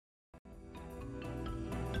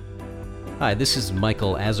Hi, this is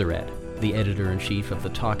Michael Azarad, the editor-in-chief of the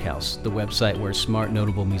Talkhouse, the website where smart,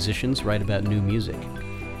 notable musicians write about new music.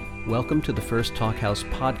 Welcome to the first Talkhouse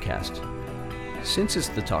podcast. Since it's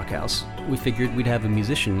the Talkhouse, we figured we'd have a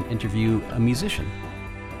musician interview a musician.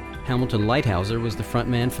 Hamilton Leithauser was the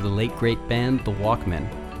frontman for the late great band The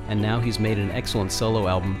Walkmen, and now he's made an excellent solo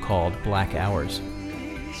album called Black Hours.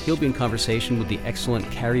 He'll be in conversation with the excellent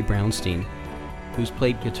Carrie Brownstein, who's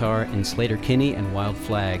played guitar in Sleater-Kinney and Wild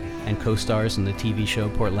Flag, and co-stars in the TV show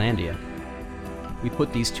Portlandia. We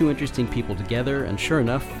put these two interesting people together, and sure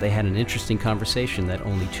enough, they had an interesting conversation that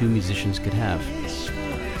only two musicians could have.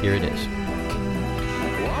 Here it is.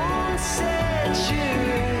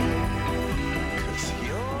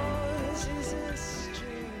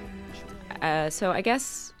 So I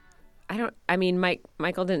guess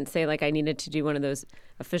Michael didn't say like I needed to do one of those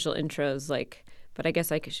official intros, but I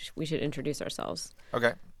guess we should introduce ourselves.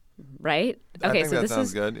 Okay. Right? I think that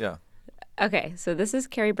sounds good, yeah. Okay, so this is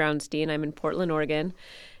Carrie Brownstein. I'm in Portland, Oregon,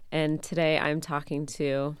 and today I'm talking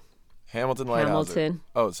to Hamilton Leithauser.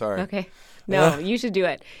 Oh, sorry. Okay. No, you should do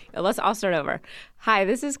it. I'll start over. Hi,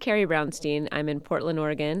 this is Carrie Brownstein. I'm in Portland,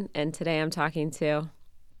 Oregon, and today I'm talking to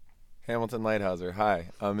Hamilton Leithauser. Hi,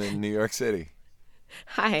 I'm in New York City.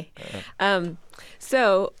 Hi.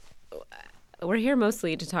 So we're here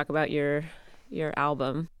mostly to talk about your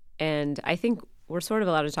album, and I think we're sort of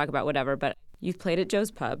allowed to talk about whatever, but you've played at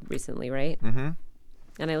Joe's Pub recently, right? Mm-hmm.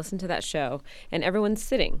 And I listened to that show, and everyone's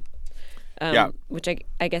sitting, which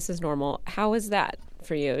I guess is normal. How is that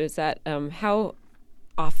for you? Is that how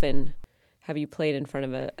often have you played in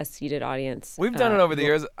front of a seated audience? We've done it over the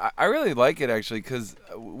years. I really like it, actually, because,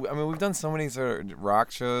 we've done so many sort of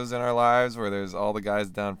rock shows in our lives where there's all the guys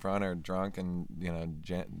down front are drunk and,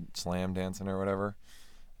 slam dancing or whatever.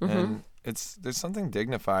 Mm-hmm. And there's something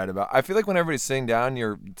dignified about I feel like when everybody's sitting down,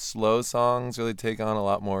 your slow songs really take on a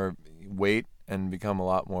lot more weight and become a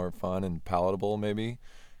lot more fun and palatable, maybe.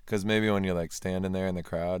 Because maybe when you're, standing there in the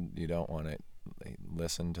crowd, you don't want to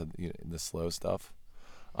listen to the slow stuff.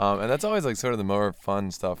 And that's always sort of the more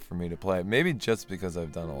fun stuff for me to play. Maybe just because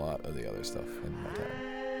I've done a lot of the other stuff in my time.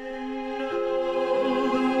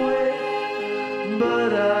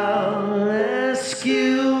 But I'll ask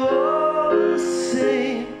you all the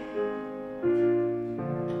same.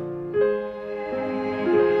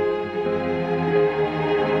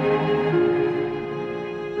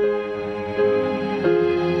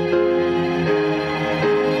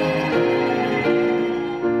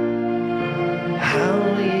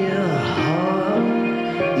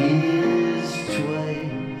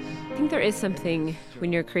 Is something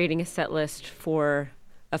when you're creating a set list for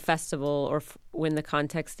a festival or when the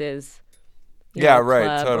context is a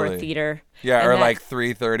club totally. Or a theater, or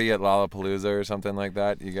 3:30 at Lollapalooza or something like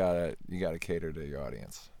that. You gotta cater to your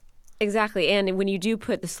audience. Exactly. And when you do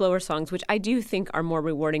put the slower songs, which I do think are more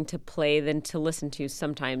rewarding to play than to listen to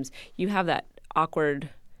sometimes, you have that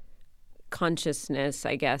awkward consciousness,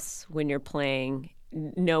 I guess, when you're playing,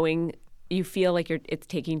 knowing you feel like it's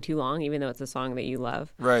taking too long, even though it's a song that you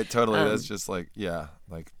love. Right, totally. That's just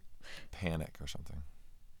panic or something.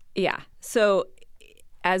 Yeah. So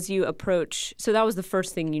as you approach, so that was the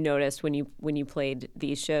first thing you noticed when you played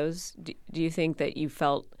these shows. Do you think that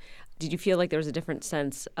did you feel like there was a different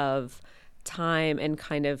sense of time and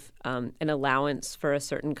kind of an allowance for a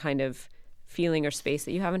certain kind of feeling or space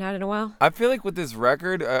that you haven't had in a while? I feel like with this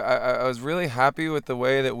record, I was really happy with the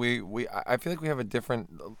way that I feel like we have a different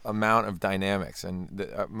amount of dynamics, and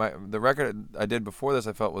the record I did before this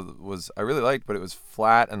I felt was I really liked, but it was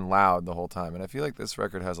flat and loud the whole time, and I feel like this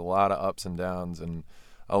record has a lot of ups and downs and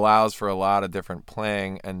allows for a lot of different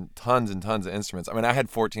playing and tons of instruments. I mean, I had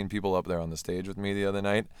 14 people up there on the stage with me the other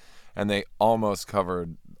night, and they almost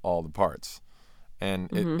covered all the parts.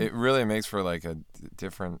 And it really makes for a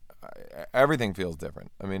different. Everything feels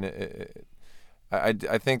different. I mean, I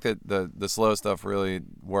think that the slow stuff really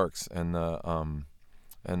works, and the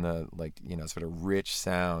sort of rich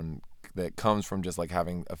sound that comes from just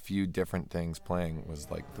having a few different things playing was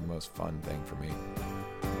the most fun thing for me.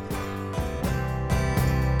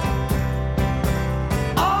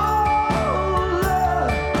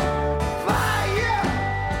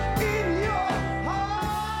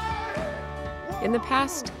 In the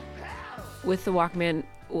past, with the Walkmen,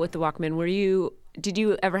 did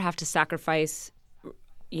you ever have to sacrifice,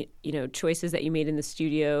 choices that you made in the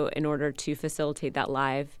studio in order to facilitate that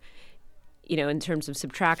live, in terms of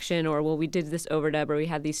subtraction, or we did this overdub, or we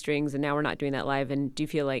had these strings, and now we're not doing that live? And do you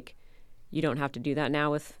feel like you don't have to do that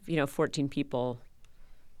now with 14 people?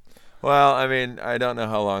 Well, I mean, I don't know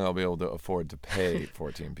how long I'll be able to afford to pay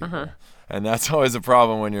 14 people. Uh-huh. And that's always a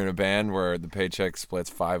problem when you're in a band where the paycheck splits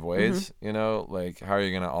 5 ways, you know? Like, how are you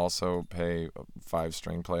going to also pay 5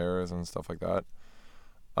 string players and stuff like that?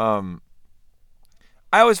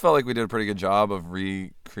 I always felt like we did a pretty good job of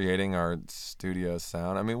recreating our studio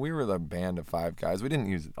sound. I mean, we were the band of 5 guys. We didn't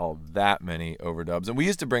use all that many overdubs. And we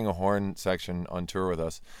used to bring a horn section on tour with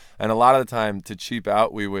us. And a lot of the time, to cheap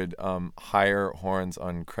out, we would hire horns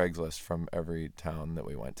on Craigslist from every town that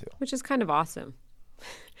we went to. Which is kind of awesome.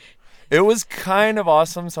 It was kind of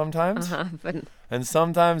awesome sometimes. But And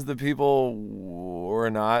sometimes the people were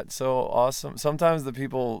not so awesome. Sometimes the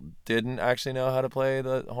people didn't actually know how to play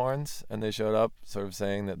the horns, and they showed up sort of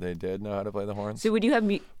saying that they did know how to play the horns. so would you have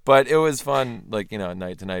But it was fun, like, you know,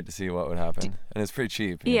 night to night to see what would happen. And it's pretty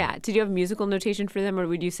cheap. you know? yeah, did you have musical notation for them, or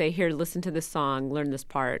would you say, here, listen to this song, learn this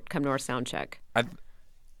part, come to our sound check?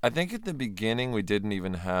 I think at the beginning we didn't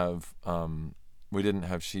even have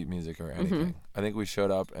sheet music or anything. I think we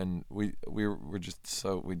showed up and we were just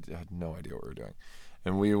we had no idea what we were doing.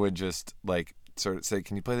 And we would just like sort of say,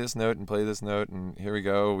 can you play this note and play this note? And here we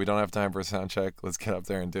go. We don't have time for a sound check. Let's get up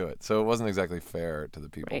there and do it. So it wasn't exactly fair to the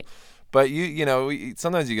people. Right. But you know,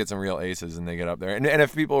 sometimes you get some real aces and they get up there. And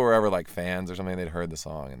if people were ever like fans or something, they'd heard the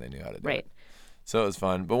song and they knew how to do it. So it was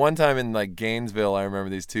fun. But one time in like Gainesville, I remember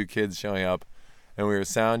these 2 kids showing up and we were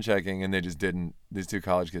sound checking and they just didn't, these 2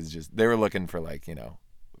 college kids they were looking for like, you know,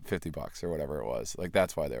 $50 or whatever it was. Like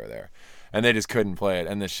that's why they were there. And they just couldn't play it.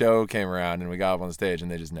 And the show came around and we got up on the stage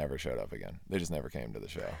and they just never showed up again. They just never came to the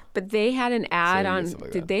show. But they had an ad on,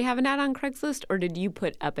 like did they have an ad on Craigslist, or did you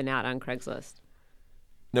put up an ad on Craigslist?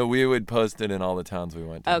 No, we would post it in all the towns we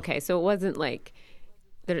went to. Okay, so it wasn't like,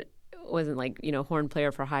 you know, horn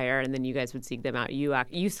player for hire, and then you guys would seek them out.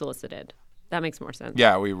 You solicited. That makes more sense.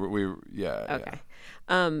 Yeah, we yeah. Okay.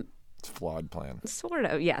 Yeah. It's a flawed plan. Sort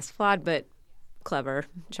of, yes, flawed, but clever,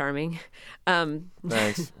 charming.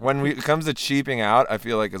 Thanks. When it comes to cheaping out, I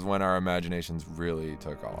feel like is when our imaginations really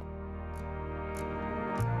took off.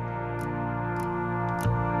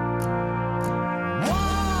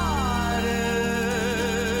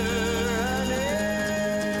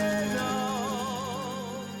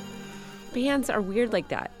 Bands are weird like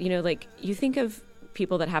that. You know, like you think of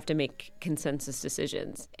people that have to make consensus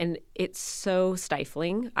decisions, and it's so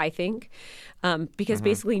stifling, I think, because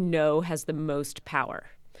basically no has the most power.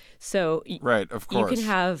 So right, of course, you can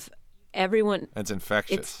have everyone. It's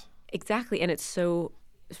infectious. Exactly, and it's so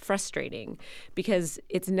frustrating because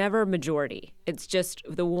it's never majority. It's just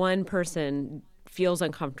the one person feels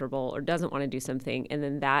uncomfortable or doesn't want to do something, and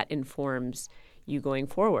then that informs you going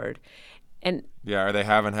forward. And yeah, or they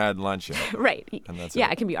haven't had lunch yet. Right. And that's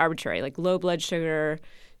it can be arbitrary. Like low blood sugar,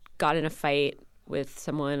 got in a fight with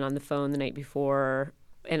someone on the phone the night before,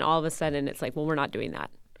 and all of a sudden it's like, well, we're not doing that.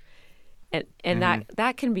 And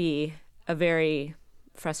that can be a very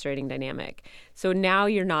frustrating dynamic. So now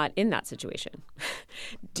you're not in that situation.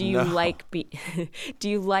 Do you like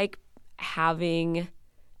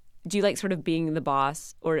sort of being the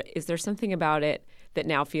boss, or is there something about it that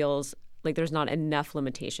now feels like there's not enough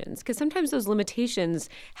limitations? Because sometimes those limitations,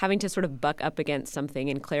 having to sort of buck up against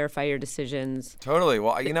something and clarify your decisions. Totally.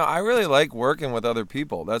 Well, you know, I really like working with other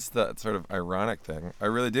people. That's the sort of ironic thing. I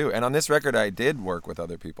really do. And on this record, I did work with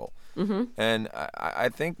other people. And I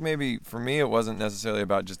think maybe for me, it wasn't necessarily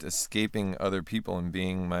about just escaping other people and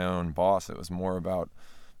being my own boss. It was more about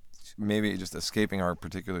maybe just escaping our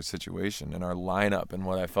particular situation and our lineup and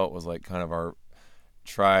what I felt was like kind of our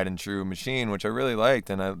tried and true machine, which I really liked,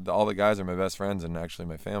 and all the guys are my best friends and actually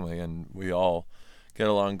my family, and we all get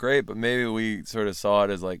along great. But maybe we sort of saw it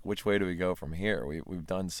as like, which way do we go from here? We've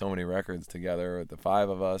done so many records together with the 5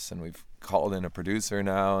 of us, and we've called in a producer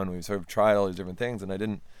now, and we've sort of tried all these different things.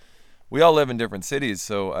 And we all live in different cities,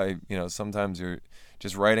 so sometimes you're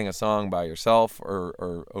just writing a song by yourself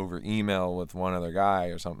or over email with one other guy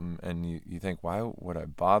or something, and you think, why would I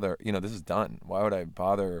bother? This is done. Why would I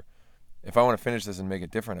bother? If I want to finish this and make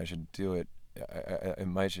it different, I should do it.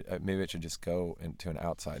 Maybe it should just go into an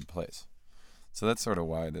outside place. So that's sort of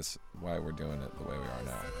why we're doing it the way we are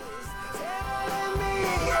now.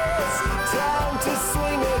 Time to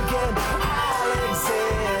swing again,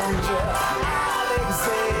 Alexandra.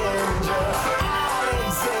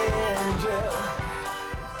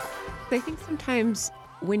 I think sometimes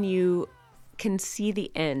when you can see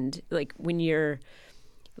the end, like when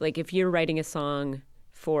if you're writing a song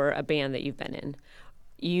for a band that you've been in,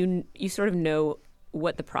 you sort of know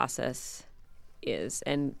what the process is,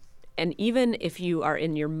 and even if you are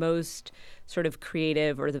in your most sort of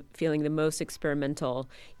creative or feeling the most experimental,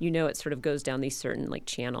 it sort of goes down these certain like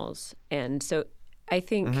channels. And so I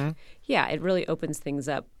think it really opens things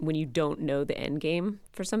up when you don't know the end game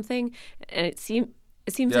for something. And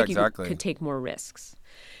It seems Yeah, like you exactly. could take more risks.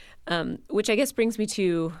 Which I guess brings me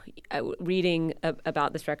to reading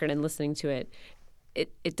about this record and listening to it.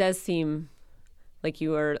 It does seem like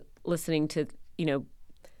you are listening to,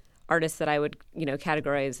 artists that I would,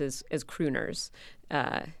 categorize as crooners,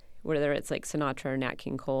 whether it's like Sinatra or Nat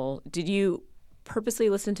King Cole. Did you purposely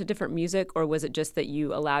listen to different music, or was it just that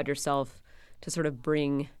you allowed yourself to sort of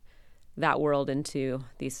bring that world into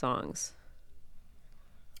these songs?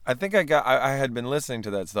 I think I had been listening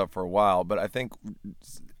to that stuff for a while, but I think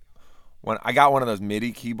when I got one of those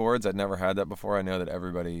MIDI keyboards, I'd never had that before. I know that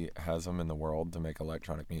everybody has them in the world to make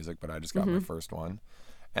electronic music, but I just got my first one.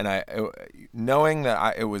 And knowing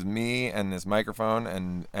that it was me and this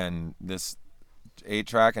microphone and this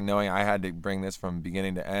 8-track, and knowing I had to bring this from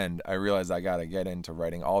beginning to end, I realized I got to get into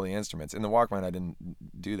writing all the instruments. In the Walkman, I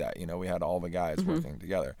didn't do that. We had all the guys working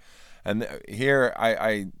together. And here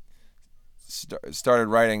I started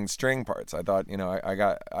writing string parts. I thought,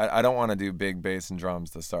 I don't want to do big bass and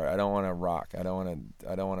drums to start. I don't want to rock. I don't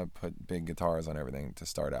want to put big guitars on everything to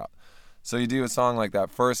start out. So you do a song like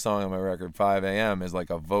that first song on my record, 5 a.m., is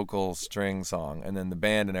like a vocal string song, and then the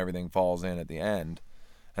band and everything falls in at the end.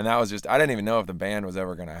 And that was just, I didn't even know if the band was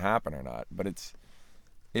ever going to happen or not. But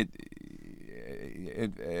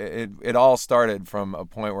it all started from a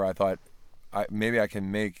point where I thought maybe I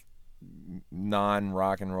can make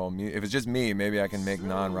non-rock and roll music. If it's just me, maybe I can make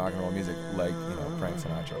non-rock and roll music like, Frank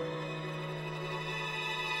Sinatra.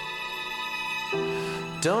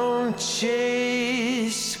 Don't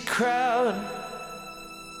chase the crowd,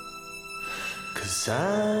 'cause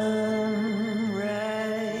I'm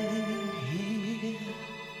right here.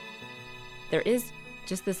 There is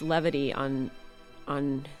just this levity on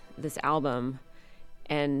this album,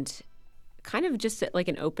 and kind of just like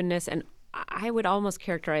an openness, and I would almost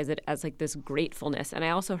characterize it as like this gratefulness. And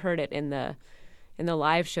I also heard it in the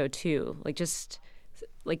live show too, like just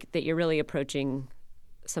like that you're really approaching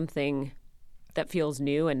something that feels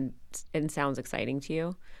new and sounds exciting to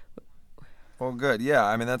you. Well, good. Yeah,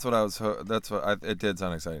 I mean it did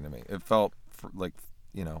sound exciting to me. It felt like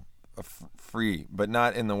free, but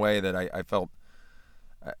not in the way that I felt.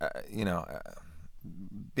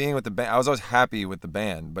 Being with the band, I was always happy with the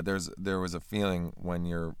band, but there was a feeling when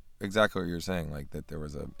you're exactly what you're saying, like that there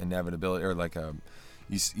was a inevitability, or like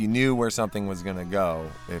you knew where something was going to go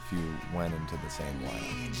if you went into the same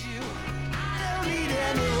line.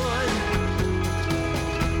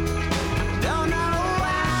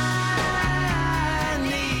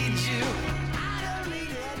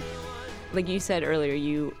 Like you said earlier,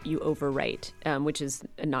 you overwrite, which is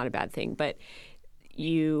not a bad thing, but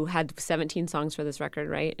you had 17 songs for this record,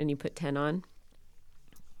 right? And you put 10 on?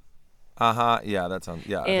 Yeah, that sounds,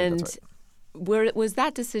 yeah. And I think that's right. was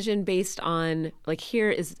that decision based on, like, here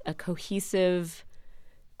is a cohesive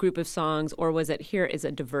group of songs, or was it here is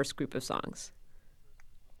a diverse group of songs?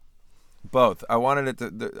 Both. I wanted it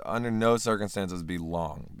to, under no circumstances, be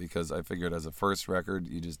long, because I figured as a first record,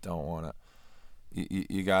 you just don't want to,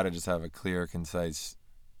 you got to just have a clear, concise,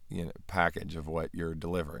 package of what you're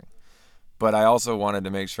delivering. But I also wanted to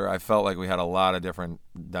make sure, I felt like we had a lot of different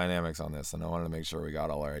dynamics on this, and I wanted to make sure we got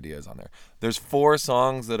all our ideas on there. There's 4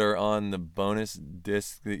 songs that are on the bonus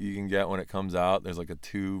disc that you can get when it comes out. There's like a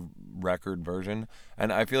 2-record version,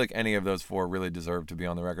 and I feel like any of those 4 really deserve to be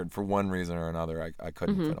on the record for one reason or another. I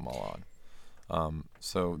couldn't fit them all on.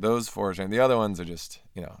 So those 4, the other ones are just,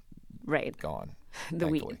 right, gone. The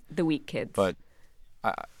weak kids. But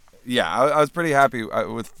I was pretty happy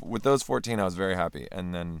with those 14. I was very happy,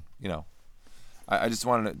 and then I just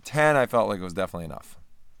wanted 10. I felt like it was definitely enough.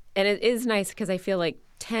 And it is nice because I feel like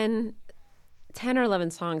 10 or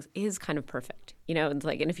 11 songs is kind of perfect. It's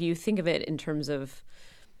like, and if you think of it in terms of,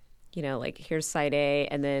 like here's side A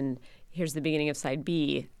and then here's the beginning of side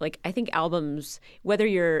B. Like I think albums, whether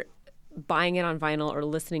you're buying it on vinyl or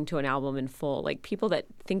listening to an album in full, like people that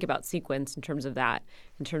think about sequence in terms of that,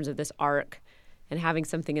 in terms of this arc, and having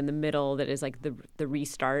something in the middle that is like the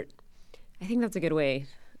restart, I think that's a good way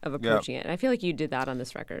of approaching it. And I feel like you did that on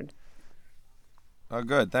this record. Oh,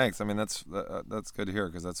 good. Thanks. I mean, that's good to hear,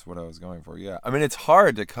 because that's what I was going for. Yeah. I mean, it's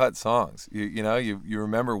hard to cut songs. You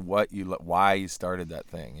remember why you started that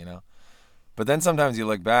thing, But then sometimes you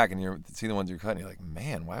look back and you see the ones you're cutting, you're like,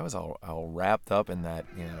 man, why was I all wrapped up in that,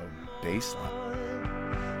 bass line?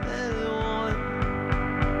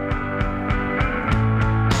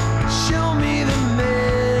 Show me the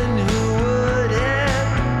men who would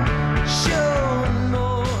have shown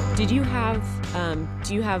more. Do you have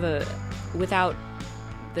without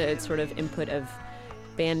the sort of input of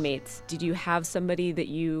bandmates, did you have somebody that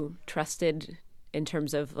you trusted in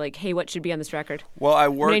terms of like, hey, what should be on this record? Well, I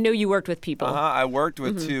I know you worked with people. I worked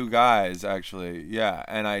with two guys actually, yeah,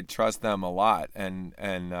 and I trust them a lot, and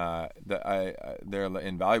they're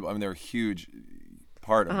invaluable. I mean, they're a huge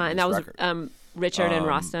part of this and that was record. Richard and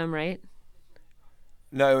Rostam, right?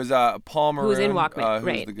 No, it was Paul Maroon, who was in Walkmen, who's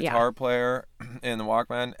right? the guitar player in the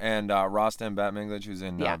Walkmen, and Rostam Batminglage, who's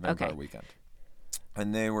in Vampire Weekend,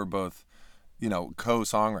 and they were both,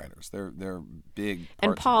 co-songwriters. They're big. And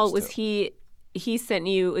parts Paul, of this was too. he sent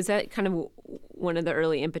you? Is that kind of one of the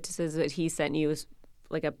early impetuses that he sent you, was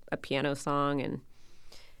like a piano song,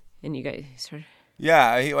 and you guys sort of?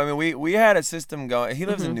 Yeah, we had a system going. He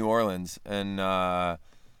lives in New Orleans, and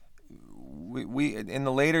we in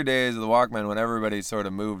the later days of the Walkmen, when everybody sort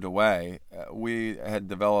of moved away, we had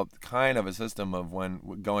developed kind of a system of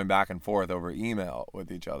going back and forth over email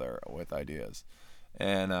with each other with ideas,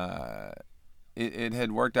 and it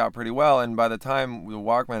had worked out pretty well. And by the time the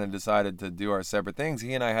Walkmen had decided to do our separate things,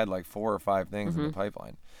 he and I had like 4 or 5 things in the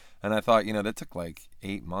pipeline, and I thought, that took like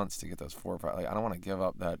 8 months to get those 4 or 5. Like, I don't want to give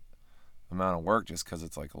up that amount of work just because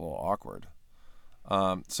it's like a little awkward.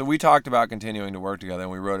 So we talked about continuing to work together,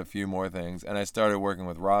 and we wrote a few more things, and I started working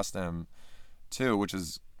with Rostam too, which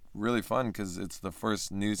is really fun because it's the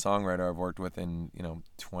first new songwriter I've worked with in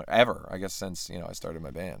ever, I guess, since I started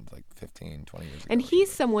my band like 15, 20 years ago. And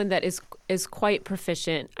he's someone that is quite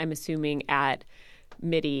proficient, I'm assuming, at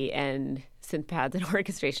MIDI and synth pads and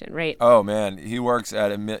orchestration, right? Oh man, he works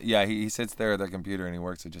at he sits there at the computer and he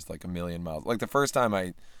works at just like a million miles. Like the first time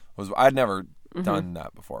I'd never done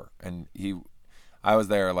that before, and I was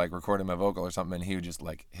there like recording my vocal or something, and he would just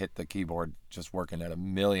like hit the keyboard just working at a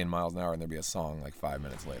million miles an hour, and there'd be a song like 5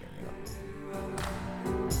 minutes later.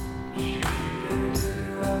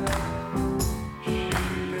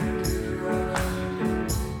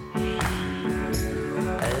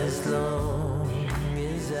 As long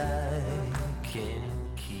as I can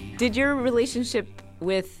keep. Did your relationship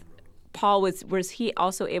with Paul, was he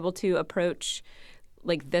also able to approach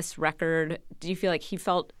like this record? Do you feel like he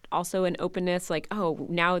felt also an openness, like, oh,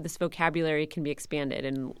 now this vocabulary can be expanded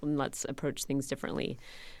and let's approach things differently?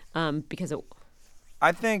 Because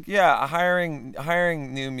I think,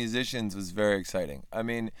 hiring new musicians was very exciting. I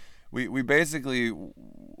mean, we basically,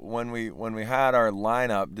 when we had our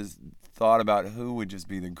lineup, just thought about who would just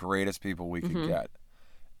be the greatest people we could get.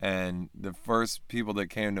 And the first people that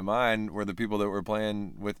came to mind were the people that were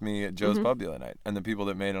playing with me at Joe's Pub the other night, and the people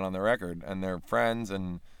that made it on the record, and they're friends,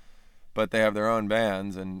 but they have their own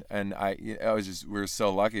bands, and we were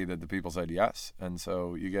so lucky that the people said yes. And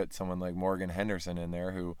so you get someone like Morgan Henderson in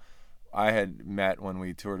there, who I had met when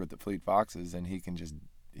we toured with the Fleet Foxes, and he can just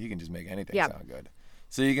make anything sound good.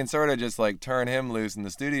 So you can sort of just like turn him loose in the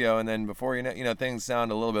studio, and then before you know, things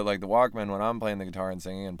sound a little bit like the Walkmen when I'm playing the guitar and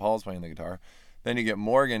singing and Paul's playing the guitar. Then you get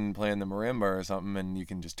Morgan playing the marimba or something, and you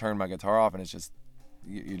can just turn my guitar off, and it's just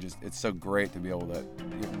it's so great to be able to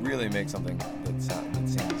really make something that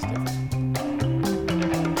seems different.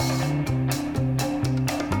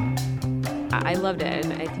 I loved it,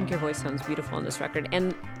 and I think your voice sounds beautiful on this record.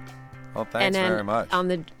 And well, thanks very much. On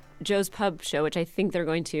the Joe's Pub show, which I think they're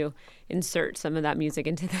going to insert some of that music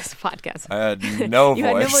into this podcast. I had no you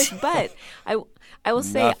voice. had no voice, but I will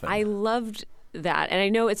say Nothing. I loved that, and I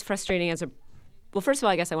know it's frustrating as a. Well, first of all,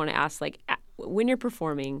 I guess I want to ask, like, when you're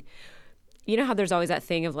performing, you know how there's always that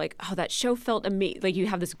thing of like, oh, that show felt amazing. Like you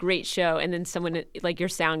have this great show, and then someone, like your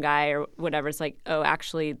sound guy or whatever, is like, oh,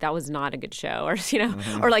 actually, that was not a good show, or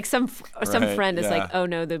or like some friend is like, oh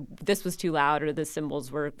no, this was too loud, or the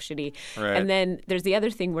cymbals were shitty. Right. And then there's the other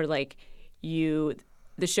thing where like the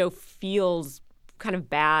show feels kind of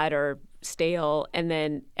bad or stale, and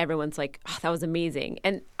then everyone's like, oh, that was amazing.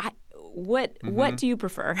 And what do you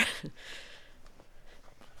prefer?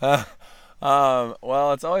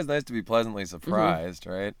 Well, it's always nice to be pleasantly surprised,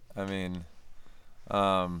 right? I mean,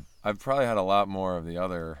 I've probably had a lot more of the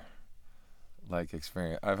other, like,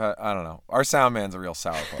 experience. I don't know. Our sound man's a real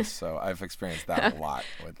sourpuss, so I've experienced that a lot.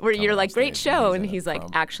 Where you're like, great show, and he's like,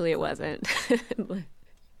 actually, it wasn't.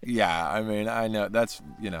 Yeah, I mean, I know that's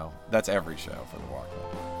every show for the Walkmen.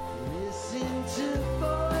 Listen to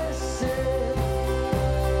voices,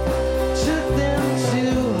 took them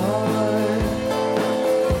too hard.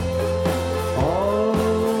 Oh,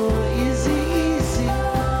 is it easy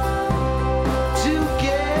to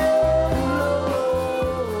get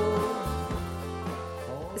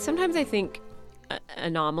low? Sometimes I think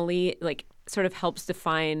anomaly like sort of helps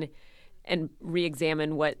define and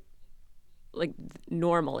re-examine what like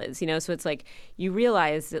normal is, so it's like you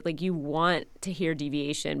realize that like you want to hear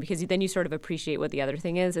deviation because then you sort of appreciate what the other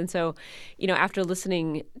thing is. And so after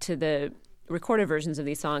listening to the recorded versions of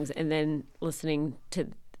these songs and then listening to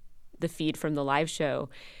the feed from the live show,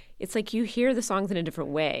 it's like you hear the songs in a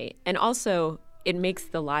different way. And also, it makes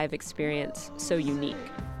the live experience so unique.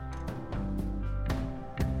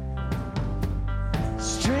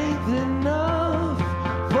 Strength enough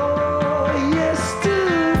for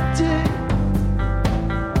yesterday.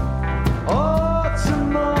 Oh,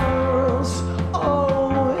 tomorrow's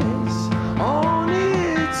always on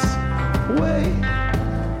its way.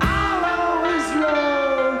 I'll always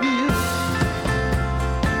love you.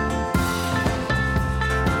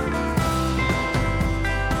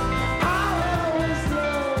 I'll always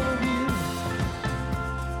love you.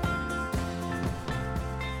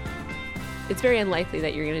 It's very unlikely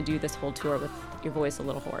that you're going to do this whole tour with your voice a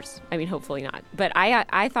little hoarse. I mean, hopefully not. But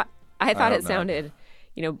I thought hope it not. sounded,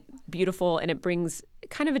 beautiful, and it brings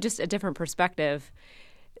kind of just a different perspective.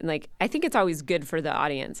 And like, I think it's always good for the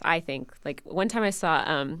audience. I think, like, one time I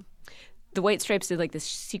saw the White Stripes did like this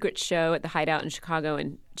secret show at the Hideout in Chicago,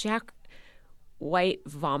 and Jack White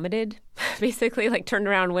vomited, basically, like turned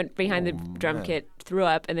around, went behind the drum kit, threw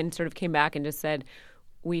up, and then sort of came back and just said,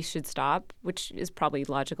 we should stop, which is probably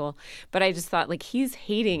logical. But I just thought, like, he's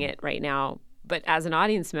hating it right now. But as an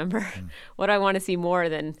audience member, what I want to see more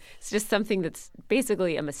than it's just something that's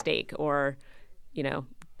basically a mistake or,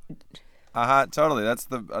 Totally. That's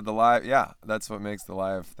the live. Yeah, that's what makes the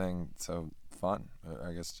live thing so fun.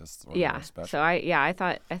 I guess just sort of special. So I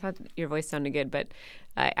thought your voice sounded good, but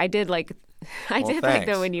I did like like thanks.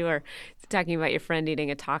 though when you were talking about your friend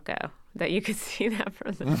eating a taco, that you could see that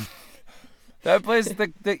from the. That place,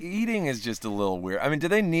 the eating is just a little weird. I mean, do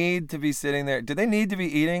they need to be sitting there? Do they need to be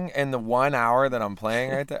eating in the 1 hour that I'm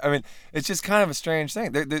playing right there? I mean, it's just kind of a strange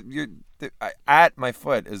thing. At my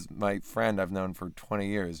foot is my friend I've known for 20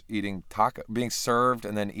 years eating being served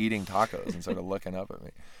and then eating tacos and sort of looking up at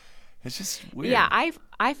me. It's just weird. Yeah,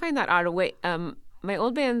 I find that odd. Wait, my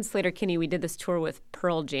old band Sleater-Kinney, we did this tour with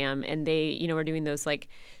Pearl Jam, and they, were doing those like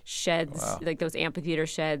sheds, like those amphitheater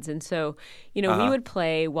sheds, and so, we would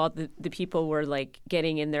play while the people were like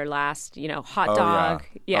getting in their last, hot dog.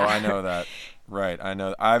 Yeah. Oh, I know that. Right, I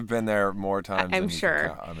know. I've been there more times. I'm than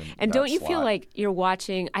sure. And don't you feel like you're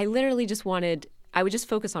watching? I literally just I would just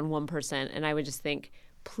focus on one person, and I would just think,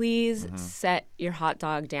 please set your hot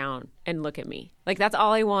dog down and look at me. Like, that's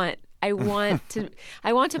all I want. I want to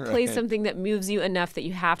play something that moves you enough that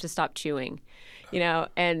you have to stop chewing,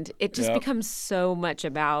 and it just becomes so much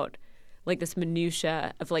about like this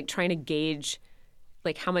minutia of like trying to gauge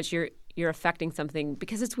like how much you're affecting something,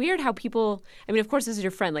 because it's weird how people, I mean, of course this is your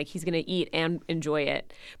friend, like he's going to eat and enjoy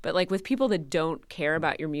it, but like with people that don't care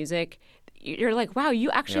about your music, you're like, wow, you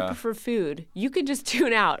actually prefer food. You could just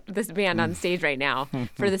tune out this band on stage right now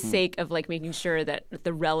for the sake of like making sure that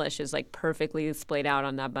the relish is like perfectly splayed out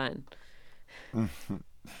on that bun.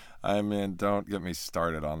 I mean, don't get me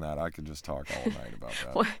started on that. I could just talk all night about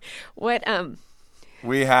that. What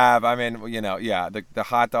we have, I mean, the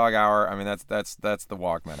hot dog hour. I mean, that's the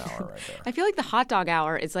Walkmen hour right there. I feel like the hot dog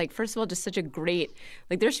hour is like, first of all, just such a great,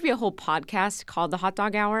 like there should be a whole podcast called the Hot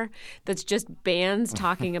Dog Hour that's just bands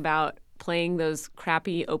talking about playing those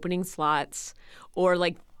crappy opening slots or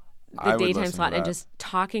like the daytime slot and just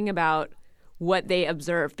talking about what they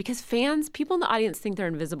observe, because people in the audience think they're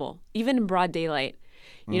invisible, even in broad daylight.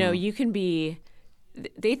 You can be,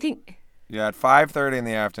 they think. Yeah, at 5:30 in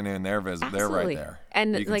the afternoon, they're visible. They're right there.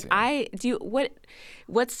 And like,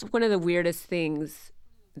 what's one of the weirdest things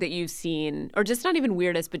that you've seen, or just not even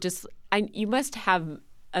weirdest, but just you must have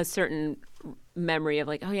a certain memory of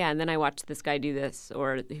like, oh yeah, and then I watched this guy do this,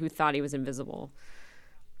 or who thought he was invisible.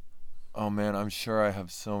 Oh man, I'm sure I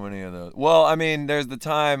have so many of those. Well, I mean, there's the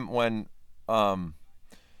time when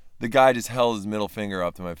the guy just held his middle finger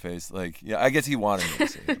up to my face, like, I guess he wanted me to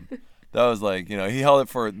see him. That was like, he held it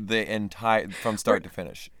for the entire, from start to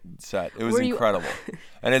finish set. It was incredible.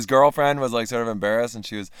 And his girlfriend was like sort of embarrassed,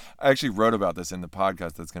 and I actually wrote about this in the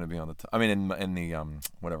podcast that's going to be on in the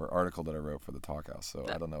whatever article that I wrote for the Talkhouse. So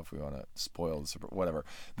I don't know if we want to spoil this, or whatever.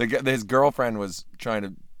 His girlfriend was trying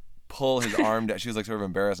to pull his arm down. She was like sort of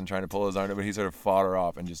embarrassed and trying to pull his arm down, but he sort of fought her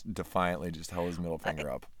off and just defiantly just held his middle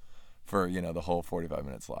finger up for the whole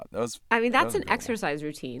 45-minute slot. That's an exercise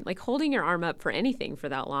routine, like holding your arm up for anything for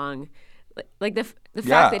that long. Like the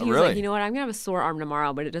fact that he was like, you know what, I'm gonna have a sore arm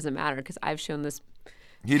tomorrow, but it doesn't matter because I've shown this.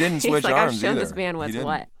 He didn't switch like, arms I've shown either. this band what's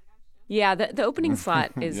what. Yeah, the opening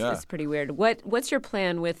slot is pretty weird. What's your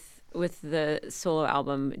plan with the solo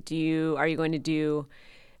album? Are you going to do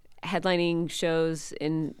headlining shows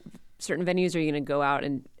in certain venues, or are you going to go out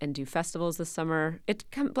and do festivals this summer?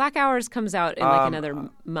 Black Hours comes out in like another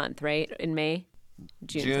month, right? In May?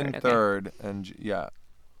 June 3rd, and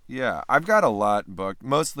Yeah, I've got a lot booked,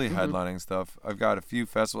 mostly headlining stuff. I've got a few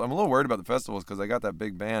festivals. I'm a little worried about the festivals because I got that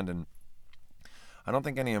big band, and I don't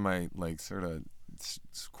think any of my like sort of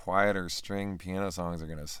quieter string piano songs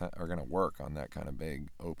are gonna work on that kind of big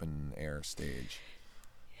open air stage.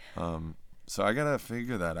 So I gotta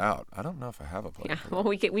figure that out. I don't know if I have a plan. Yeah. for that. Well,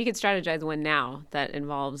 we could strategize one now that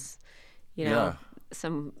involves, Yeah.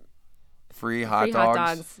 some Free hot free dogs.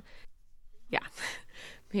 hot dogs. Yeah.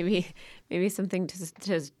 Maybe something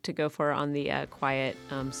to go for on the quiet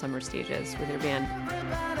summer stages with your band.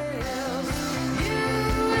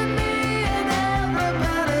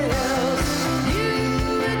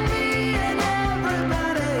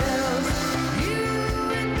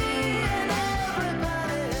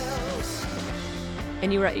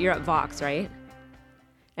 And you're at Vox, right?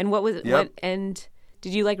 And what was Yep. what? And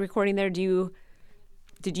did you like recording there?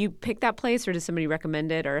 Did you pick that place, or did somebody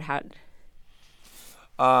recommend it, or how?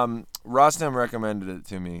 Rostam recommended it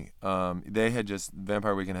to me.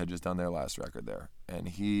 Vampire Weekend had just done their last record there,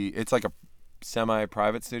 and it's like a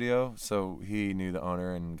semi-private studio, so he knew the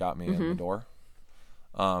owner and got me in the door.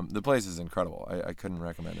 The place is incredible. I couldn't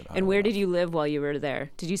recommend it. And where did you live while you were there?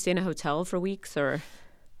 Did you stay in a hotel for weeks, or?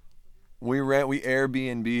 We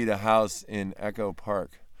Airbnb'd a house in Echo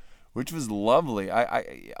Park, which was lovely.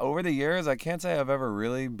 I over the years, I can't say I've ever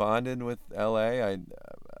really bonded with LA. I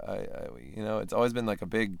it's always been like a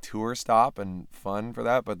big tour stop and fun for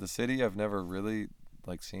that, but the city I've never really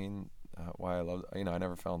like seen why I love. I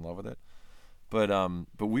never fell in love with it. But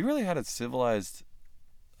we really had a civilized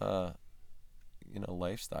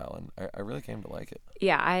lifestyle, and I really came to like it.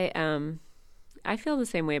 Yeah, I feel the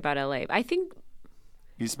same way about LA. I think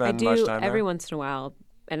You I spend do much time every there? once in a while,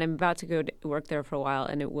 and I'm about to go to work there for a while,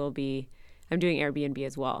 and I'm doing Airbnb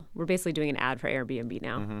as well. We're basically doing an ad for Airbnb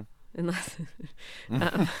now, unless,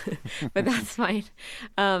 but that's fine.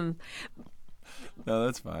 No,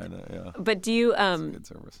 that's fine. Yeah. But do you? It's a good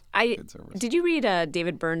service. Good service. Did you read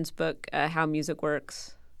David Byrne's book, How Music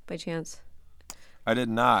Works, by chance? I did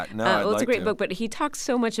not. No, Well, I'd it's a like great to. book, but he talks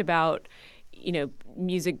so much about,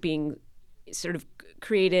 music being sort of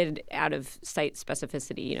created out of site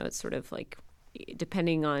specificity. It's sort of like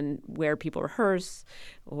depending on where people rehearse,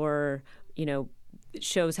 or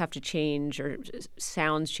shows have to change, or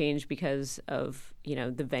sounds change because of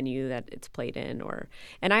the venue that it's played in.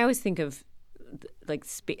 And I always think of like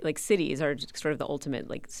cities are sort of the ultimate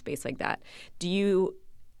like space like that.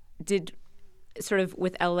 Did sort of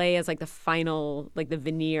with LA as like the final, like the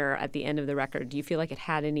veneer at the end of the record, do you feel like it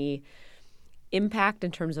had any impact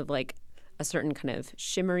in terms of like a certain kind of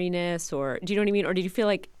shimmeriness, or do you know what I mean? Or did you feel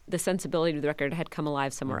like the sensibility of the record had come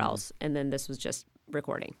alive somewhere else, and then this was just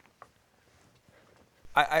recording?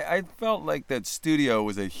 I felt like that studio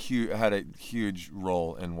was had a huge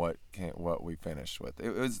role in what we finished with.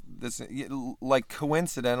 It was this, like,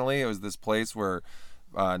 coincidentally, it was this place where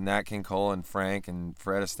Nat King Cole and Frank and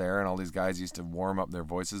Fred Astaire and all these guys used to warm up their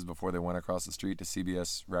voices before they went across the street to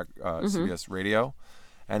CBS CBS Radio.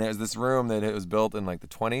 And it was this room that it was built in like the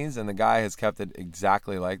 20s, and the guy has kept it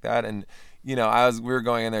exactly like that. And we were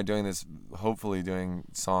going in there hopefully doing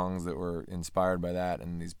songs that were inspired by that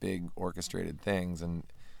and these big orchestrated things, and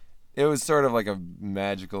it was sort of like a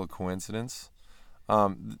magical coincidence.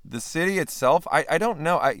 The city itself, I don't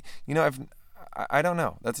know. I don't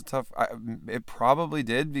know. That's a tough. It probably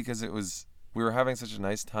did, because we were having such a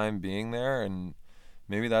nice time being there, and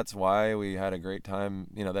maybe that's why we had a great time,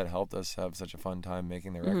 that helped us have such a fun time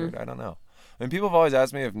making the record. I don't know. I mean, people have always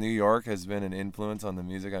asked me if New York has been an influence on the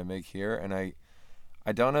music I make here, and I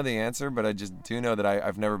don't know the answer, but I just do know that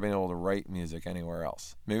I've never been able to write music anywhere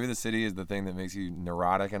else. Maybe the city is the thing that makes you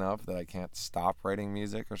neurotic enough that I can't stop writing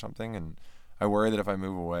music or something, and I worry that if I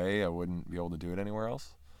move away, I wouldn't be able to do it anywhere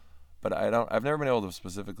else. But I've never been able to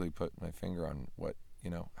specifically put my finger on what,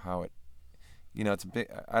 how it, it's a big,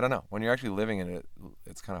 I don't know. When you're actually living in it,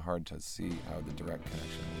 it's kind of hard to see how the direct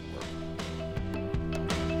connection would work.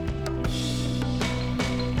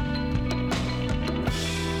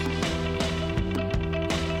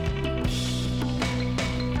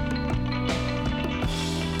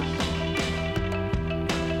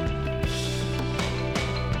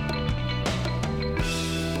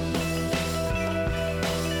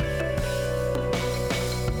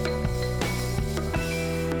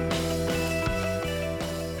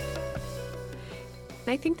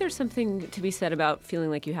 I think there's something to be said about feeling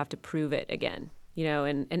like you have to prove it again,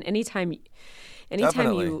 and anytime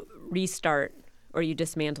Definitely. you restart or you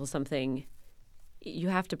dismantle something, you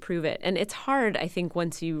have to prove it. And it's hard, I think,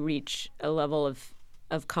 once you reach a level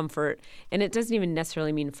of comfort, and it doesn't even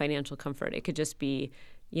necessarily mean financial comfort. It could just be,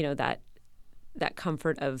 that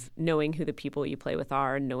comfort of knowing who the people you play with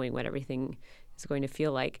are and knowing what everything is going to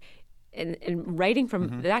feel like. And writing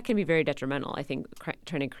from that can be very detrimental, I think,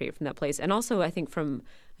 trying to create from that place. And also, I think from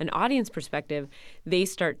an audience perspective, they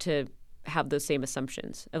start to have those same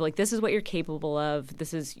assumptions of like, this is what you're capable of.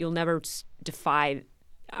 You'll never defy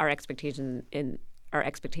our expectations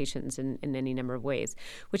in any number of ways,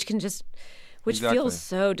 which feels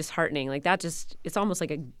so disheartening. Like that it's almost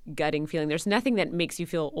like a gutting feeling. There's nothing that makes you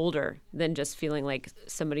feel older than just feeling like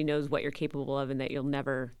somebody knows what you're capable of and that you'll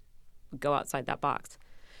never go outside that box.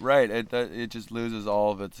 Right. It just loses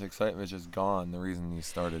all of its excitement. It's just gone. The reason you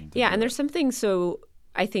started. And there's something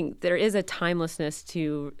I think there is a timelessness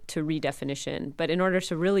to redefinition. But in order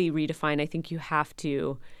to really redefine, I think you have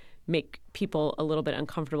to make people a little bit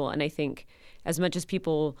uncomfortable. And I think as much as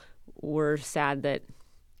people were sad that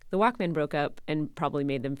the Walkmen broke up and probably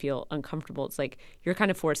made them feel uncomfortable, it's like you're kind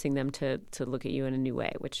of forcing them to look at you in a new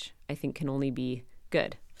way, which I think can only be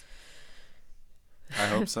good. I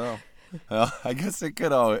hope so. Well, I guess it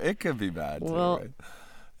could be bad too, well, right?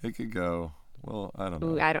 It could go, well, I don't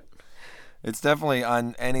know. It's definitely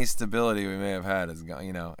on any stability we may have had is,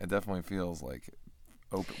 it definitely feels like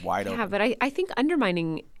wide open. Yeah, but I think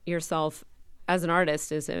undermining yourself as an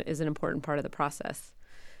artist is an important part of the process.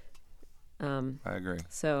 I agree.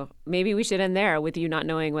 So maybe we should end there with you not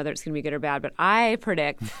knowing whether it's going to be good or bad, but I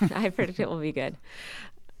predict it will be good.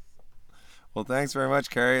 Well, thanks very much,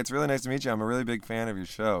 Carrie. It's really nice to meet you. I'm a really big fan of your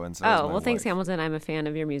show. And so thanks, Hamilton. I'm a fan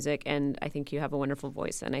of your music, and I think you have a wonderful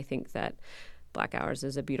voice, and I think that Black Hours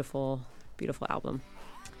is a beautiful, beautiful album.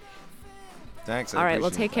 Thanks. All right,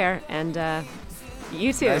 well, take care, and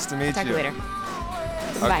you too. Nice to meet Talk to you later.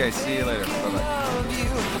 Okay, Bye. see you later.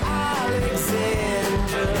 Bye-bye.